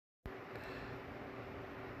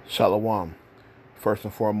Shalom. First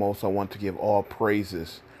and foremost, I want to give all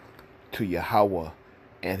praises to Yahweh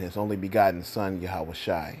and his only begotten Son, Yahweh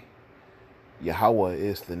Shai. Yahweh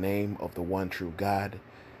is the name of the one true God,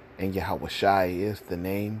 and Yahweh Shai is the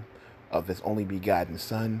name of his only begotten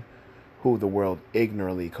Son, who the world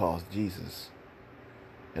ignorantly calls Jesus.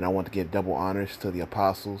 And I want to give double honors to the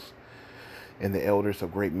apostles and the elders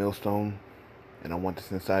of Great Millstone, and I want to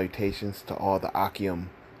send salutations to all the Akim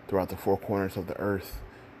throughout the four corners of the earth,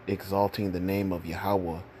 exalting the name of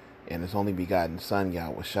Yahweh and his only begotten Son,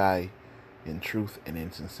 Yahweh Shai, in truth and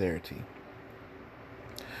in sincerity.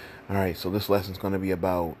 Alright, so this lesson is going to be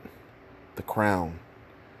about the crown.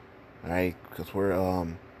 Alright, because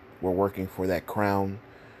we're working for that crown,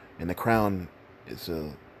 and the crown is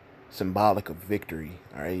a symbolic of victory.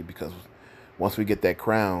 Alright, because once we get that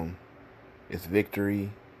crown, it's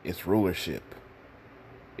victory, it's rulership,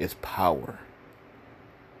 it's power.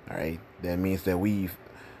 Alright, that means that we've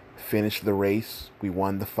finished the race, we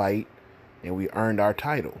won the fight, and we earned our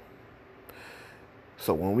title.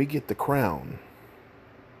 So when we get the crown,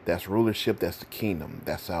 that's rulership, that's the kingdom,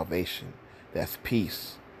 that's salvation, that's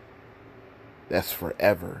peace, that's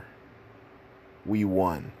forever. We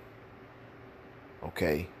won.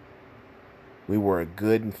 Okay? We were a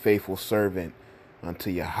good and faithful servant unto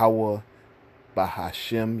Yahweh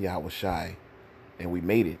Bahashem Yahweh Shai. And we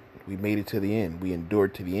made it. We made it to the end. We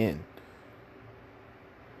endured to the end.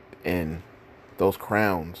 And those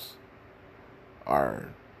crowns are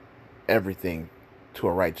everything to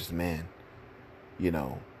a righteous man. You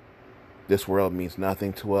know, this world means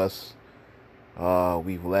nothing to us.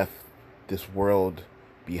 We've left this world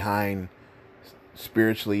behind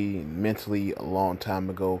spiritually and mentally a long time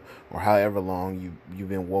ago, or however long you've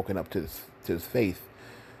been woken up to this faith.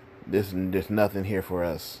 There's nothing here for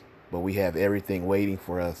us, but we have everything waiting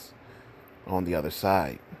for us on the other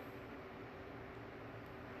side.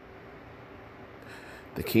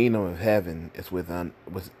 The kingdom of heaven is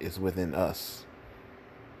within us.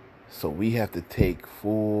 So we have to take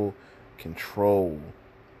full control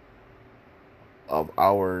of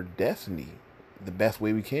our destiny the best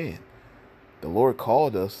way we can. The Lord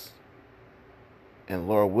called us, and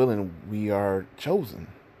Lord willing, we are chosen.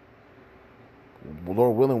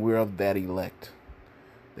 Lord willing, we're of that elect,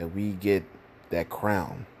 that we get that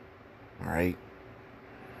crown. All right?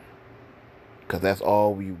 Because that's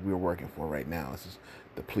all we're working for right now. It's just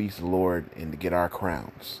to please the Lord and to get our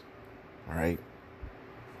crowns. All right?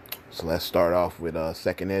 So let's start off with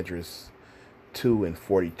 2nd Esdras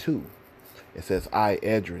 2:42. It says, I,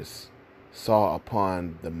 Esdras, saw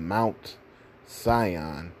upon the Mount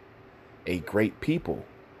Sion a great people,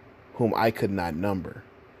 whom I could not number,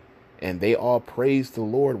 and they all praised the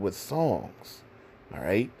Lord with songs. All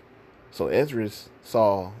right? So Esdras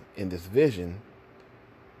saw in this vision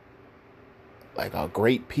like a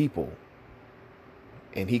great people,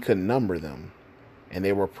 and he couldn't number them, and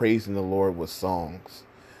they were praising the Lord with songs.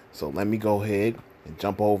 So let me go ahead and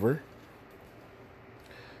jump over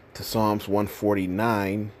to Psalms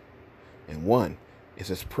 149:1. It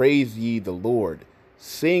says, praise ye the Lord,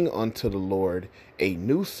 sing unto the Lord a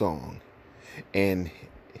new song, and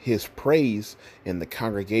his praise in the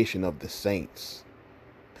congregation of the saints.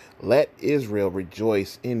 Let Israel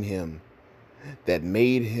rejoice in him that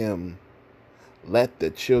made him. Let the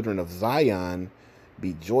children of Zion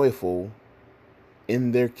be joyful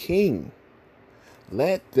in their king.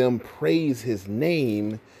 Let them praise his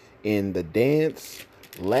name in the dance.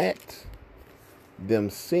 Let them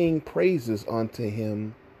sing praises unto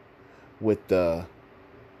him with the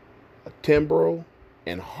timbrel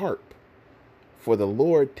and harp. For the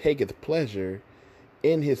Lord taketh pleasure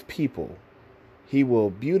in his people. He will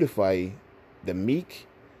beautify the meek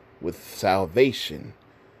with salvation.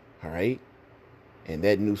 All right? And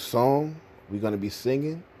that new song we're going to be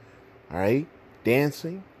singing, all right,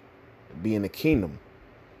 dancing, be in the kingdom.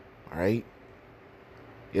 All right?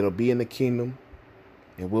 It'll be in the kingdom,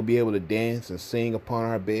 and we'll be able to dance and sing upon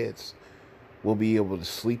our beds. We'll be able to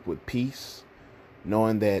sleep with peace,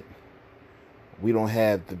 knowing that we don't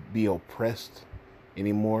have to be oppressed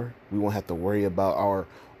anymore. We won't have to worry about our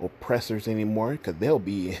oppressors anymore, because they'll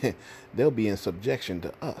be in subjection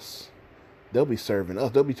to us. They'll be serving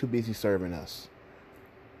us. They'll be too busy serving us.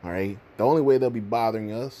 All right? The only way they'll be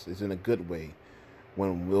bothering us is in a good way,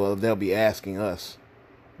 when they'll be asking us,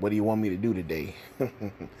 what do you want me to do today? All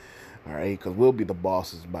right? Because we'll be the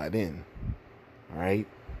bosses by then. All right?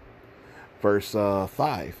 Verse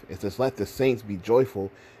 5, it says, let the saints be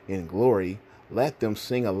joyful in glory. Let them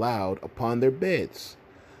sing aloud upon their beds.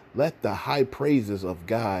 Let the high praises of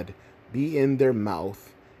God be in their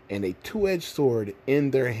mouth, and a two-edged sword in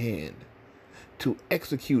their hand, to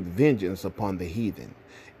execute vengeance upon the heathen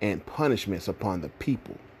and punishments upon the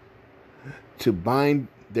people, to bind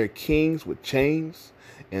their kings with chains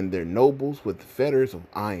and their nobles with fetters of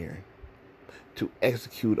iron, to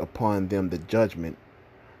execute upon them the judgment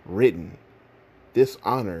written, this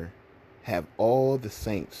honor have all the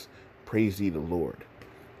saints, praise ye the Lord.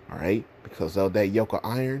 All right, because of that yoke of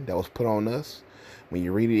iron that was put on us, when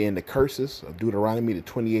you read it in the curses of Deuteronomy, the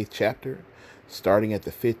 28th chapter, starting at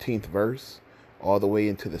the 15th verse, all the way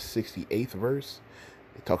into the 68th verse,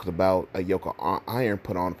 it talks about a yoke of iron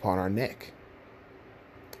put on upon our neck.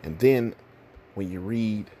 And then when you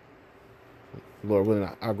read, Lord willing,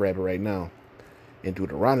 I'll grab it right now, in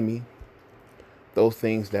Deuteronomy, those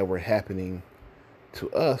things that were happening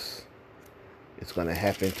to us, it's going to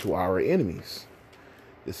happen to our enemies.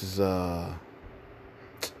 This is, oh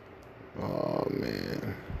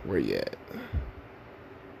man, where you at?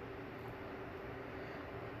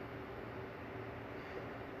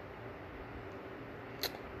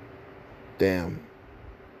 Damn.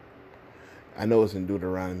 I know it's in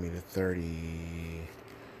Deuteronomy, the 30th.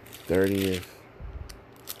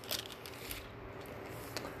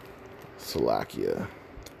 Slovakia.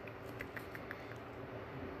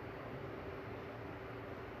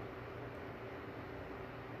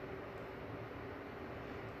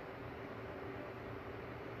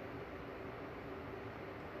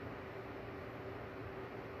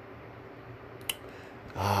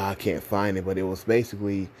 I can't find it, but it was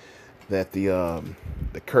basically that the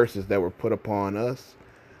curses that were put upon us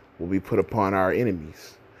will be put upon our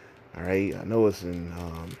enemies. All right, I know it's in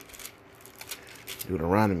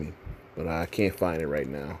Deuteronomy, but I can't find it right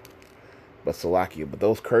now. But Slovakia, but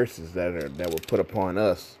those curses that were put upon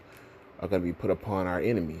us are going to be put upon our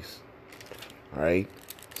enemies. All right,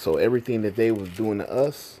 so everything that they was doing to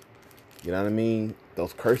us, you know what I mean?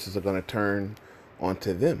 Those curses are going to turn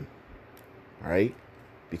onto them. All right,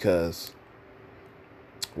 because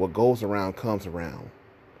what goes around comes around.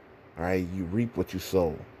 All right, you reap what you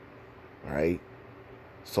sow. All right,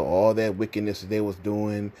 so all that wickedness that they was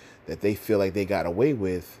doing, that they feel like they got away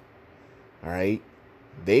with, all right,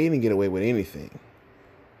 they didn't get away with anything.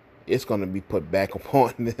 It's going to be put back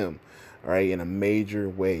upon them, all right, in a major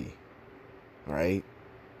way. All right,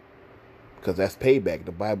 because that's payback.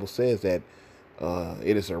 The Bible says that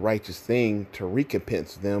it is a righteous thing to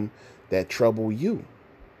recompense them that trouble you.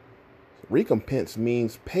 Recompense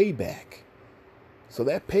means payback. So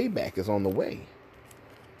that payback is on the way.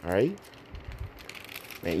 All right.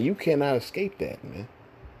 Man, you cannot escape that, man.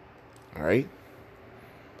 All right.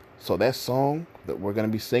 So that song that we're going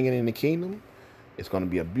to be singing in the kingdom, it's going to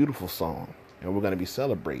be a beautiful song. And we're going to be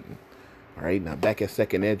celebrating. All right. Now back at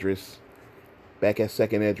 2nd Esdras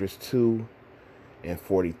 2 and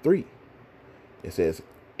 43. It says,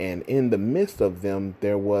 and in the midst of them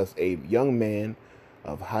there was a young man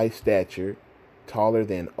of high stature, taller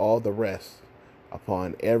than all the rest.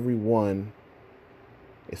 Upon every one,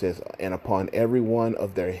 it says, and upon every one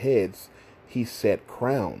of their heads he set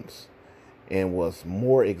crowns, and was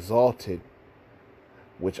more exalted,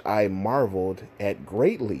 which I marveled at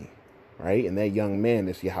greatly. Right? And that young man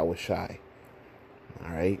is Yahushua.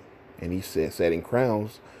 All right? And he said, setting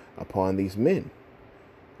crowns upon these men.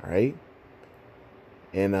 All right?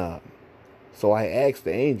 And so I asked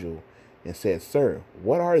the angel and said, Sir,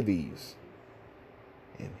 what are these?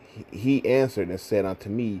 And he answered and said unto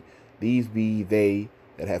me, These be they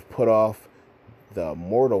that have put off the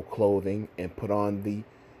mortal clothing and put on the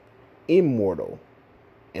immortal,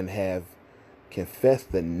 and have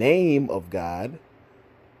confessed the name of God.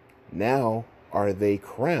 Now are they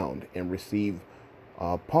crowned and receive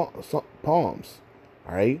palms, all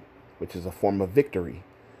right, which is a form of victory.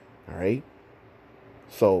 All right.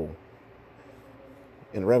 So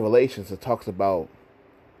in Revelations, it talks about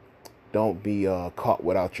don't be caught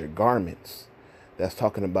without your garments. That's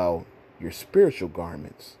talking about your spiritual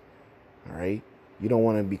garments. All right. You don't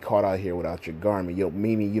want to be caught out here without your garment.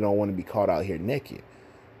 Meaning you don't want to be caught out here naked.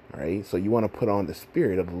 All right. So you want to put on the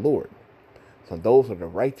Spirit of the Lord. So those are the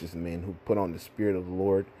righteous men who put on the Spirit of the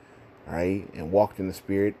Lord. All right. And walked in the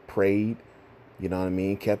Spirit, prayed, you know what I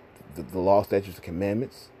mean, kept the law, statutes, and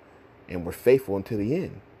commandments, and were faithful unto the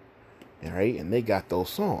end. All right. And they got those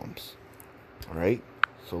Psalms. All right.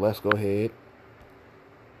 So let's go ahead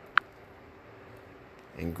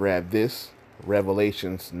and grab this.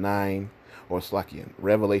 Revelations 9, or Slakia,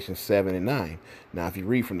 Revelation 7 and 9. Now, if you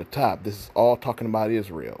read from the top, this is all talking about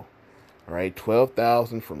Israel. All right.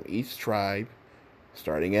 12,000 from each tribe,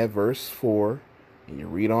 starting at verse 4. And you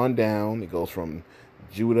read on down. It goes from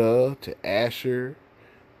Judah to Asher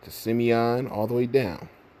to Simeon all the way down.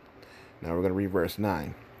 Now we're going to read verse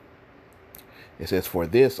 9. It says, for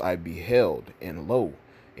this I beheld, and lo,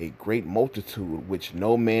 a great multitude which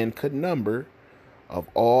no man could number, of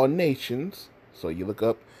all nations. So you look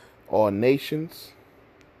up all nations,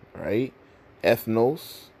 right?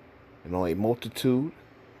 Ethnos, a multitude,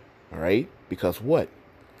 all right? Because what?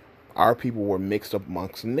 Our people were mixed up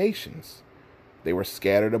amongst the nations. They were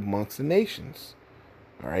scattered amongst the nations,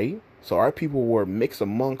 all right? So our people were mixed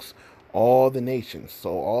amongst all the nations. So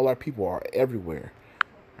all our people are everywhere,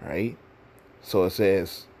 all right? So it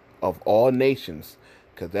says of all nations,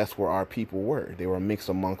 because that's where our people were. They were mixed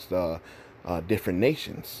amongst different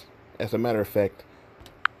nations. As a matter of fact,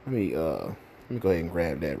 let me go ahead and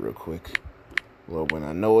grab that real quick. Lord, when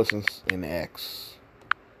I know it's in Acts.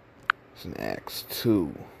 It's in Acts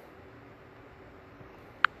 2.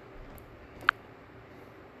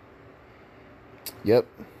 Yep.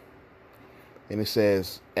 And it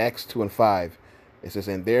says, Acts 2 and 5. It says,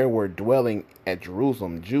 and there were dwelling at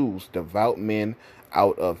Jerusalem Jews, devout men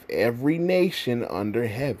out of every nation under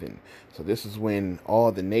heaven. So this is when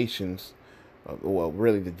all the nations, well,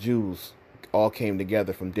 really the Jews, all came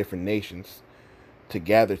together from different nations to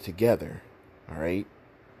gather together. All right.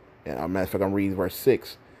 And as a matter of fact, I'm reading verse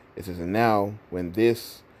 6. It says, and now when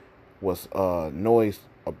this was noised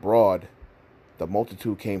abroad, the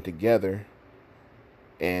multitude came together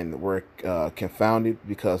and were confounded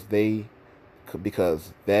because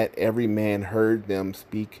that every man heard them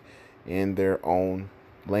speak in their own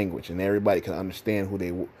language, and everybody could understand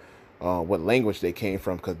what language they came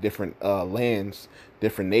from, because different lands,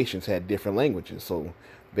 different nations had different languages, so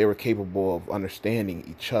they were capable of understanding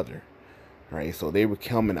each other, right? So they were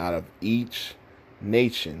coming out of each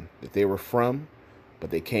nation that they were from,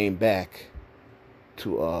 but they came back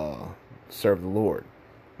to serve the Lord,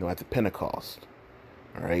 at the Pentecost.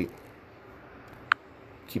 All right.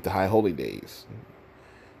 Keep the high holy days.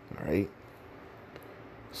 All right.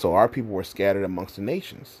 So our people were scattered amongst the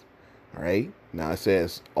nations. All right. Now it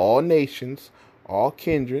says all nations, all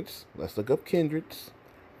kindreds. Let's look up kindreds.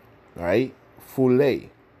 All right. Phule. It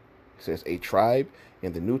says a tribe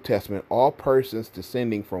in the New Testament, all persons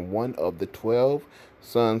descending from one of the 12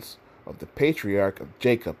 sons of the patriarch of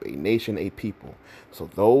Jacob, a nation, a people. So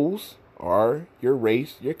those are your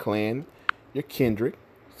race, your clan, your kindred.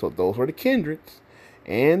 So those are the kindreds.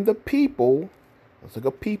 And the people, let's look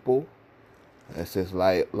at people. It says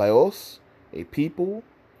Laos, a people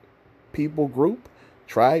group,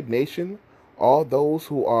 tribe, nation, all those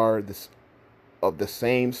who are of the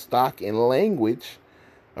same stock and language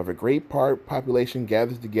of a great population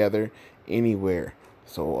gathers together anywhere.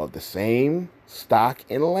 So of the same stock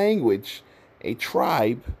and language, a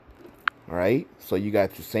tribe. All right. So you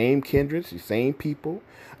got the same kindreds, the same people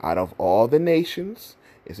out of all the nations.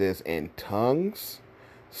 It says, and tongues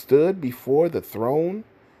stood before the throne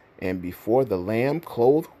and before the Lamb,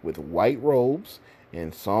 clothed with white robes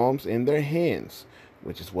and psalms in their hands,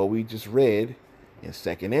 which is what we just read in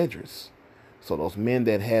 2nd Esdras. So those men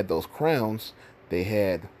that had those crowns, they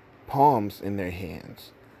had palms in their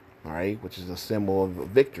hands, all right, which is a symbol of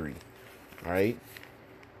victory, all right.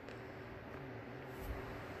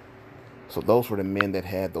 So those were the men that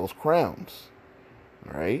had those crowns,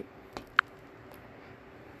 all right.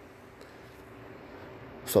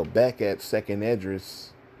 So back at 2nd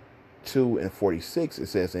Esdras 2 and 46, it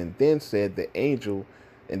says, and then said the angel,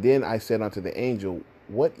 and then I said unto the angel,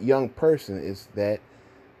 what young person is that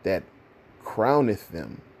crowneth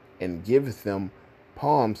them and giveth them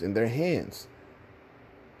palms in their hands?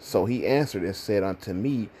 So he answered and said unto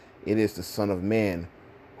me, it is the Son of Man,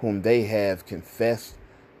 whom they have confessed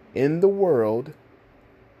in the world.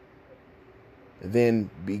 Then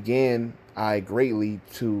began I greatly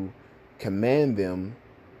to command them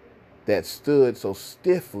that stood so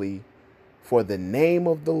stiffly for the name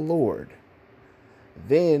of the Lord.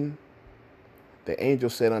 Then the angel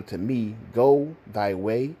said unto me, go thy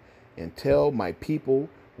way and tell my people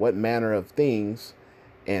what manner of things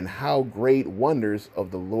and how great wonders of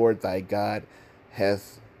the Lord thy God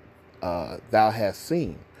thou hast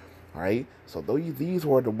seen. All right. So these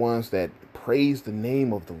were the ones that praised the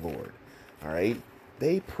name of the Lord. All right.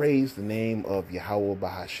 They praised the name of Yahweh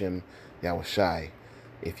Bahashem Yahushai.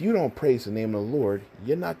 If you don't praise the name of the Lord,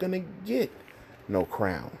 you're not going to get no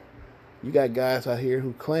crown. You got guys out here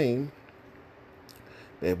who claim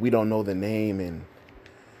that we don't know the name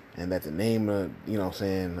and that the name of,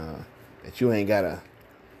 that you ain't got to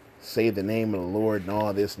say the name of the Lord and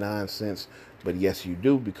all this nonsense. But yes, you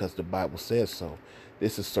do, because the Bible says so.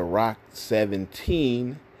 This is Sirach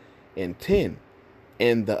 17 and 10.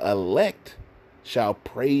 And the elect shall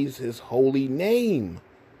praise his holy name.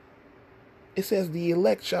 It says the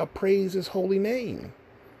elect shall praise his holy name.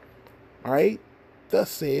 All right. Thus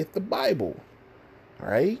saith the Bible. All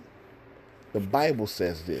right? The Bible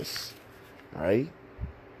says this. All right?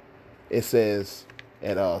 It says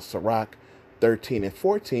at Sirach 13 and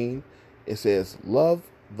 14, it says, love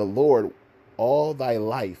the Lord all thy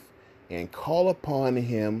life and call upon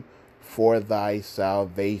him for thy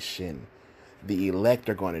salvation. The elect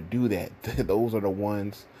are going to do that. Those are the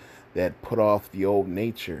ones that put off the old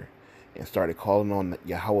nature and started calling on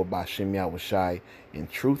Yahweh B'Shem Yahushai in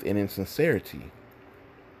truth and in sincerity.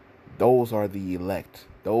 Those are the elect.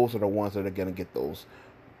 Those are the ones that are going to get those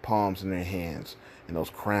palms in their hands and those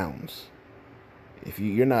crowns. If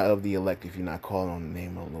you're not of the elect, if you're not calling on the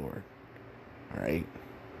name of the Lord, all right,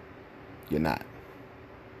 you're not.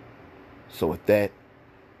 So with that,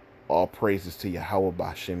 all praises to Yahweh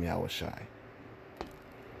B'Shem Yahushai.